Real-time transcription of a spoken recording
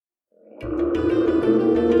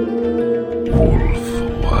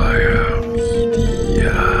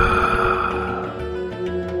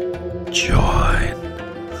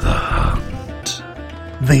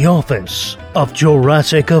The Office of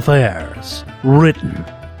Jurassic Affairs, written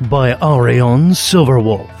by Arion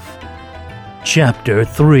Silverwolf. Chapter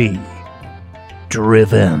 3,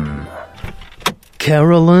 Driven.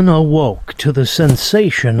 Carolyn awoke to the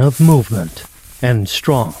sensation of movement and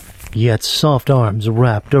strong, yet soft arms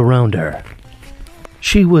wrapped around her.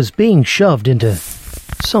 She was being shoved into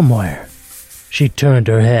somewhere. She turned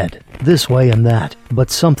her head this way and that, but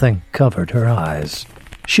something covered her eyes.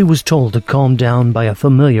 She was told to calm down by a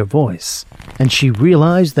familiar voice, and she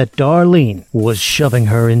realized that Darlene was shoving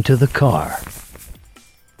her into the car.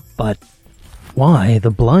 But why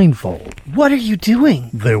the blindfold? What are you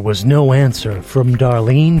doing? There was no answer from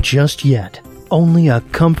Darlene just yet, only a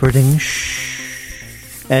comforting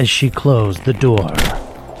shh as she closed the door.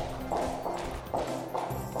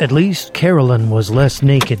 At least Carolyn was less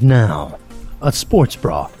naked now. A sports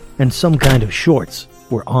bra and some kind of shorts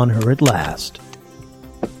were on her at last.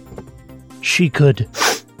 She could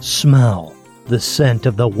smell the scent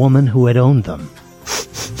of the woman who had owned them.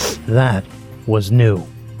 That was new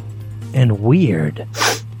and weird,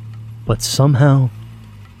 but somehow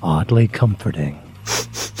oddly comforting.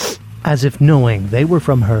 As if knowing they were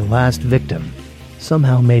from her last victim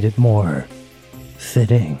somehow made it more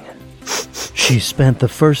fitting. She spent the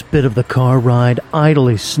first bit of the car ride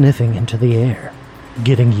idly sniffing into the air,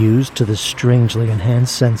 getting used to the strangely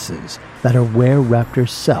enhanced senses that her were-raptor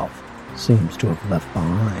self seems to have left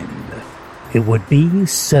behind. It would be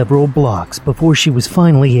several blocks before she was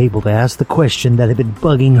finally able to ask the question that had been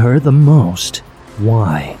bugging her the most.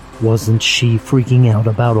 Why wasn't she freaking out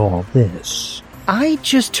about all this? I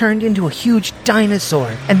just turned into a huge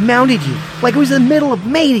dinosaur and mounted you like it was in the middle of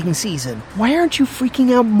mating season. Why aren't you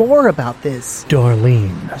freaking out more about this?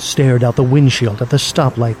 Darlene stared out the windshield at the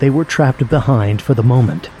stoplight they were trapped behind for the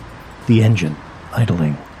moment, the engine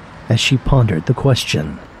idling as she pondered the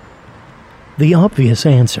question. The obvious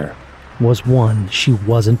answer was one she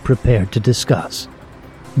wasn't prepared to discuss.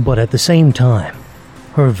 But at the same time,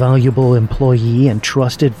 her valuable employee and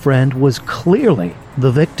trusted friend was clearly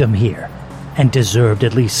the victim here and deserved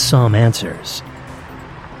at least some answers.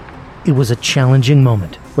 It was a challenging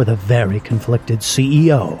moment for the very conflicted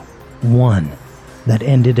CEO, one that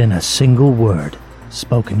ended in a single word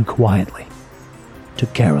spoken quietly to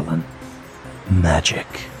Carolyn. Magic.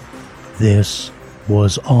 This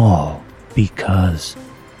was all because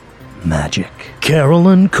magic.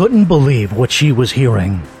 Carolyn couldn't believe what she was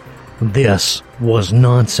hearing. This was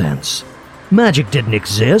nonsense. Magic didn't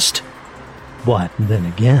exist. But then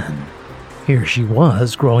again, here she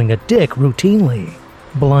was growing a dick routinely,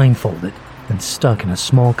 blindfolded and stuck in a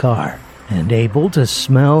small car, and able to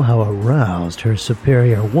smell how aroused her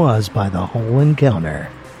superior was by the whole encounter.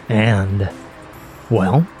 And,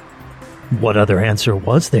 well, what other answer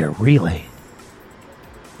was there, really?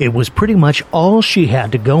 It was pretty much all she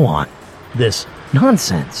had to go on. This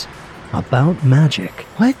nonsense about magic.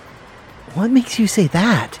 What makes you say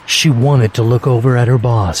that? She wanted to look over at her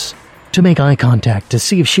boss, to make eye contact to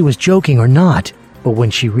see if she was joking or not. But when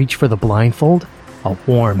she reached for the blindfold, a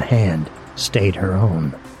warm hand stayed her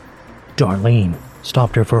own. Darlene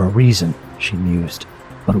stopped her for a reason, she mused.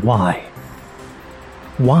 But why?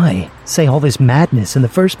 Why say all this madness in the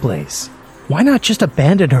first place? Why not just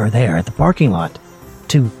abandon her there at the parking lot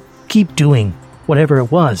to keep doing whatever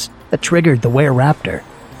it was that triggered the were-raptor?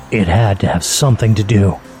 It had to have something to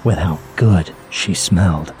do with how good she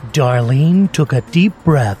smelled. Darlene took a deep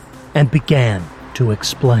breath and began to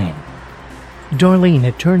explain. Darlene,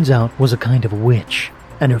 it turns out, was a kind of witch,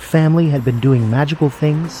 and her family had been doing magical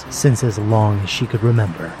things since as long as she could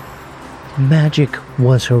remember. Magic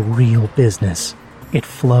was her real business. It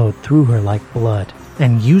flowed through her like blood,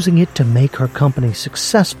 and using it to make her company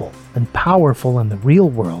successful and powerful in the real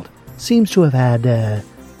world seems to have had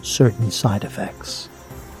certain side effects.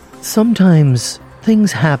 Sometimes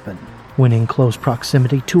things happen when in close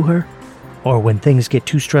proximity to her, or when things get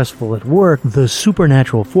too stressful at work, the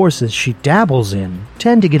supernatural forces she dabbles in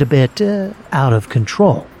tend to get a bit out of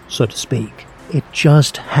control, so to speak. It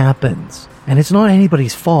just happens, and it's not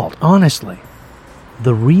anybody's fault, honestly.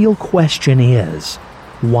 The real question is,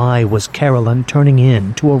 why was Carolyn turning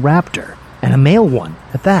into a raptor, and a male one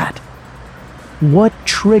at that? What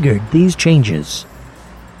triggered these changes?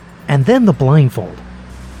 And then the blindfold.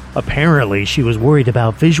 Apparently, she was worried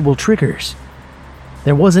about visual triggers.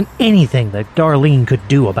 There wasn't anything that Darlene could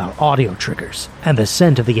do about audio triggers, and the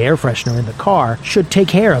scent of the air freshener in the car should take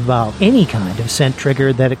care about any kind of scent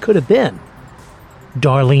trigger that it could have been.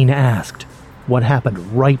 Darlene asked what happened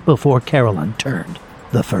right before Carolyn turned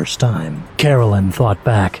the first time. Carolyn thought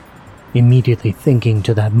back, immediately thinking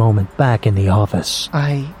to that moment back in the office.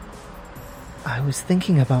 I was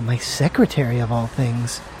thinking about my secretary of all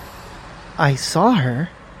things. I saw her,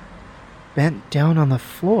 bent down on the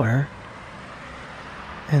floor,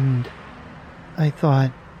 and I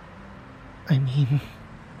thought...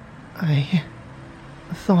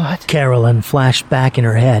 Carolyn flashed back in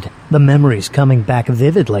her head, the memories coming back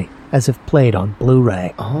vividly, as if played on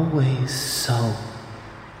Blu-ray. Always so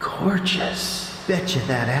gorgeous. Betcha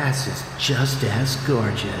that ass is just as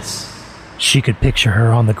gorgeous. She could picture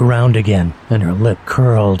her on the ground again, and her lip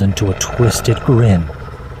curled into a twisted grin,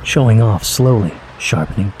 showing off slowly,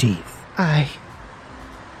 sharpening teeth. I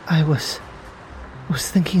was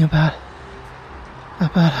thinking about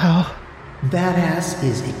how... That ass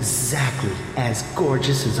is exactly as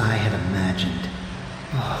gorgeous as I had imagined.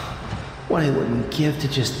 Oh, what I wouldn't give to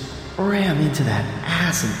just ram into that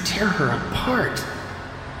ass and tear her apart.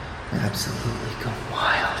 Absolutely go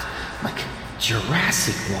wild, like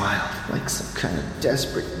Jurassic Wild, like some kind of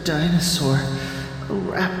desperate dinosaur. A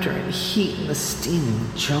raptor in heat in the steaming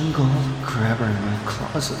jungle. Grab her in my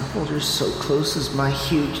claws and hold her so close as my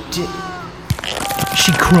huge dick.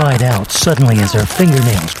 She cried out suddenly as her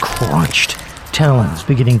fingernails crunched, talons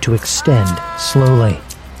beginning to extend slowly,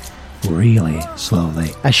 really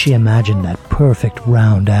slowly, as she imagined that perfect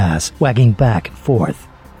round ass wagging back and forth,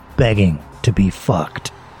 begging to be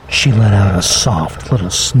fucked. She let out a soft little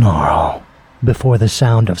snarl before the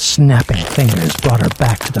sound of snapping fingers brought her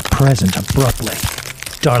back to the present abruptly.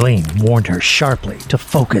 Darlene warned her sharply to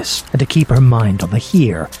focus and to keep her mind on the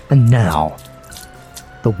here and now.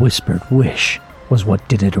 The whispered wish was what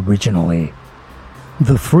did it originally.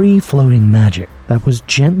 The free-floating magic that was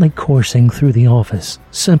gently coursing through the office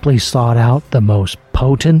simply sought out the most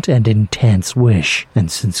potent and intense wish,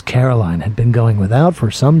 and since Caroline had been going without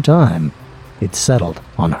for some time, it settled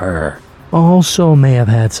on her. Also may have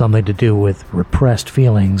had something to do with repressed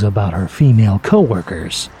feelings about her female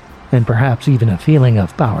co-workers, and perhaps even a feeling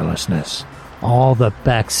of powerlessness. All the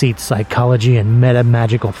backseat psychology and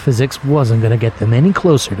meta-magical physics wasn't going to get them any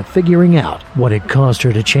closer to figuring out what had caused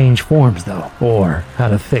her to change forms, though, or how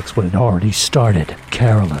to fix what had already started.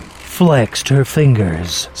 Carolyn flexed her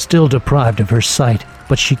fingers, still deprived of her sight,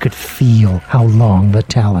 but she could feel how long the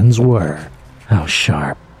talons were, how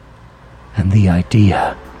sharp. And the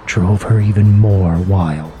idea drove her even more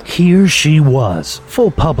wild. Here she was,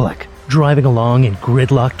 full public, driving along in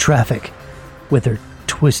gridlock traffic, with her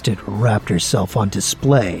twisted raptor self on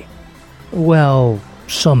display. Well,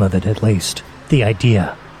 some of it at least. The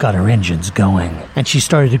idea got her engines going, and she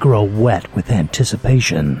started to grow wet with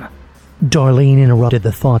anticipation. Darlene interrupted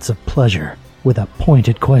the thoughts of pleasure with a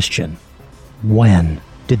pointed question. When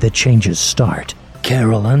did the changes start?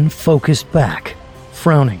 Carolyn focused back,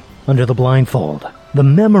 frowning under the blindfold, the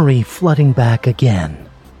memory flooding back again.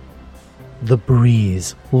 The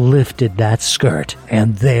breeze lifted that skirt,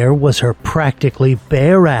 and there was her practically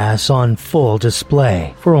bare ass on full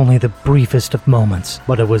display for only the briefest of moments,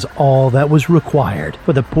 but it was all that was required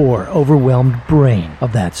for the poor, overwhelmed brain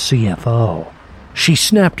of that CFO. She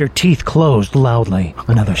snapped her teeth closed loudly,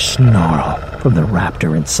 another snarl from the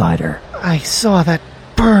raptor inside her. I saw that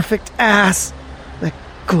perfect ass, that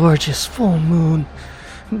gorgeous full moon,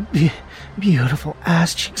 beautiful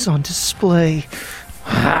ass cheeks on display.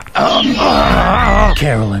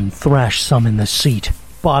 Carolyn thrashed some in the seat,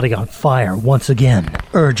 body on fire once again,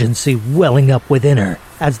 urgency welling up within her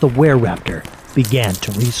as the were-raptor began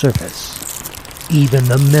to resurface. Even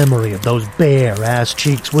the memory of those bare ass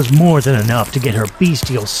cheeks was more than enough to get her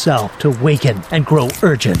bestial self to waken and grow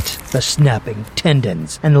urgent. The snapping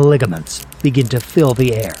tendons and ligaments begin to fill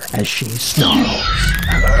the air as she snarls.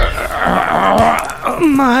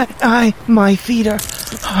 My feet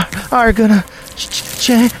are gonna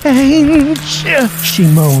change. She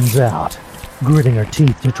moans out, gritting her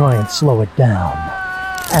teeth to try and slow it down,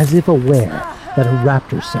 as if aware that her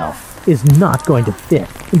raptor self is not going to fit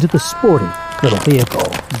into the sporty little vehicle.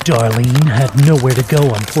 Darlene had nowhere to go,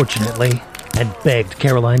 unfortunately, and begged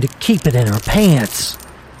Caroline to keep it in her pants.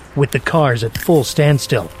 With the cars at full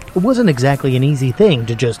standstill, it wasn't exactly an easy thing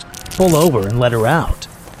to just pull over and let her out.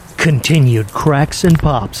 Continued cracks and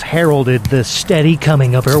pops heralded the steady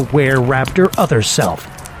coming of her were-raptor other self,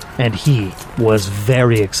 and he was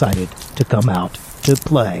very excited to come out to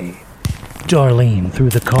play. Darlene threw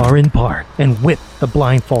the car in park and whipped the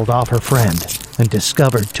blindfold off her friend, and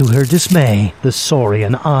discovered to her dismay the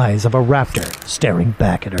saurian eyes of a raptor staring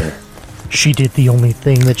back at her. She did the only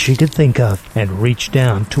thing that she could think of and reached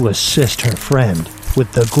down to assist her friend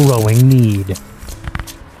with the growing need.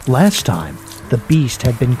 Last time, the beast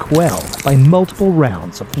had been quelled by multiple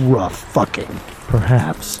rounds of rough fucking.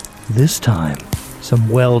 Perhaps this time Some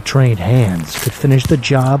well-trained hands could finish the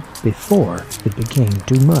job before it became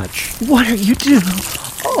too much. What are you doing?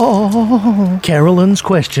 Oh. Carolyn's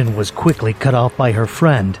question was quickly cut off by her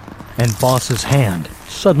friend and Boss's hand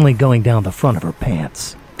suddenly going down the front of her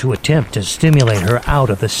pants to attempt to stimulate her out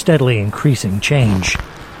of the steadily increasing change.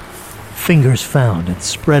 Fingers found and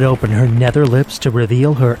spread open her nether lips to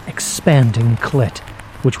reveal her expanding clit,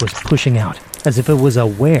 which was pushing out as if it was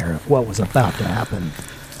aware of what was about to happen.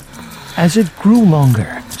 As it grew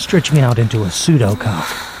longer, stretching out into a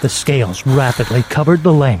pseudo-cock, the scales rapidly covered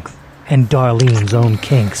the length, and Darlene's own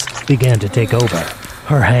kinks began to take over.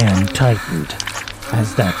 Her hand tightened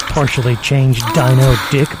as that partially changed dino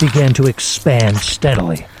dick began to expand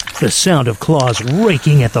steadily. The sound of claws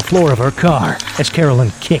raking at the floor of her car as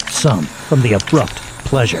Carolyn kicked some from the abrupt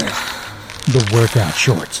pleasure. The workout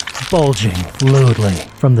shorts bulging lewdly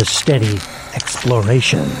from the steady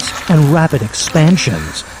explorations and rapid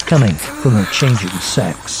expansions coming from her changing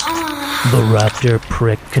sex. The raptor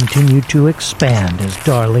prick continued to expand as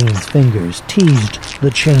Darlene's fingers teased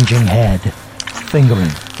the changing head,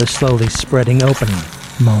 fingering the slowly spreading opening,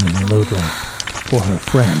 moaning lewdly for her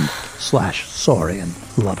friend/Saurian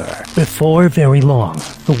lover. Before very long,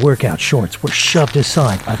 the workout shorts were shoved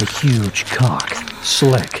aside by the huge cock,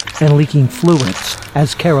 slick and leaking fluids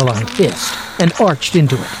as Caroline hissed and arched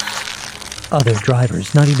into it. Other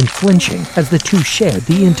drivers not even flinching as the two shared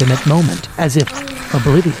the intimate moment, as if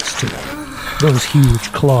oblivious to it. Those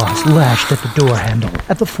huge claws lashed at the door handle,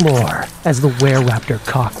 at the floor, as the were-raptor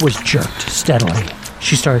cock was jerked steadily.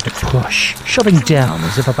 She started to push, shoving down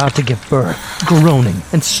as if about to give birth, groaning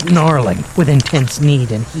and snarling with intense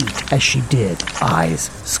need and heat as she did, eyes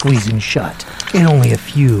squeezing shut. In only a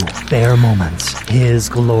few bare moments, his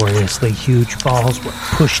gloriously huge balls were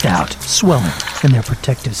pushed out, swelling in their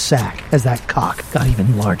protective sac as that cock got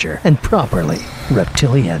even larger and properly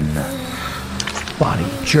reptilian. Body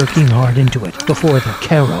jerking hard into it before the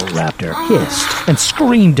Caro Raptor hissed and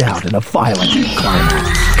screamed out in a violent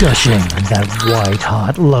climax, gushing that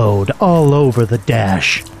white-hot load all over the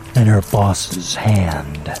dash and her boss's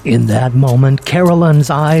hand. In that moment,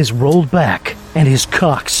 Carolyn's eyes rolled back and his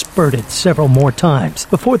cock spurted several more times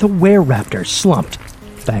before the were-raptor slumped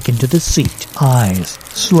back into the seat, eyes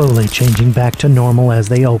slowly changing back to normal as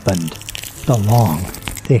they opened. The long,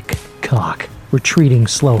 thick cock retreating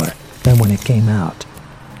slower than when it came out.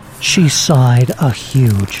 She sighed a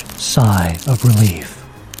huge sigh of relief,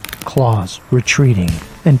 claws retreating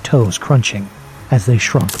and toes crunching as they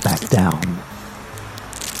shrunk back down.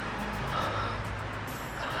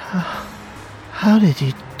 How did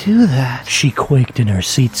you do that? She quaked in her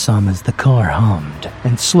seat some as the car hummed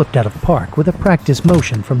and slipped out of park with a practice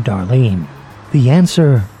motion from Darlene. The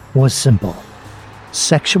answer was simple.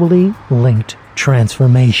 Sexually linked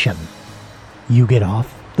transformation. You get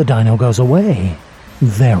off, the dino goes away.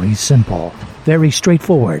 Very simple, very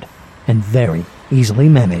straightforward, and very easily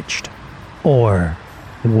managed. Or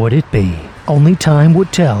would it be? Only time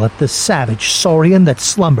would tell if the savage saurian that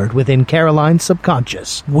slumbered within Caroline's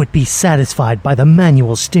subconscious would be satisfied by the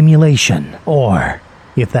manual stimulation, or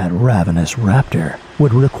if that ravenous raptor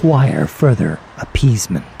would require further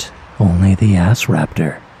appeasement. Only the ass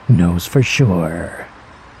raptor knows for sure.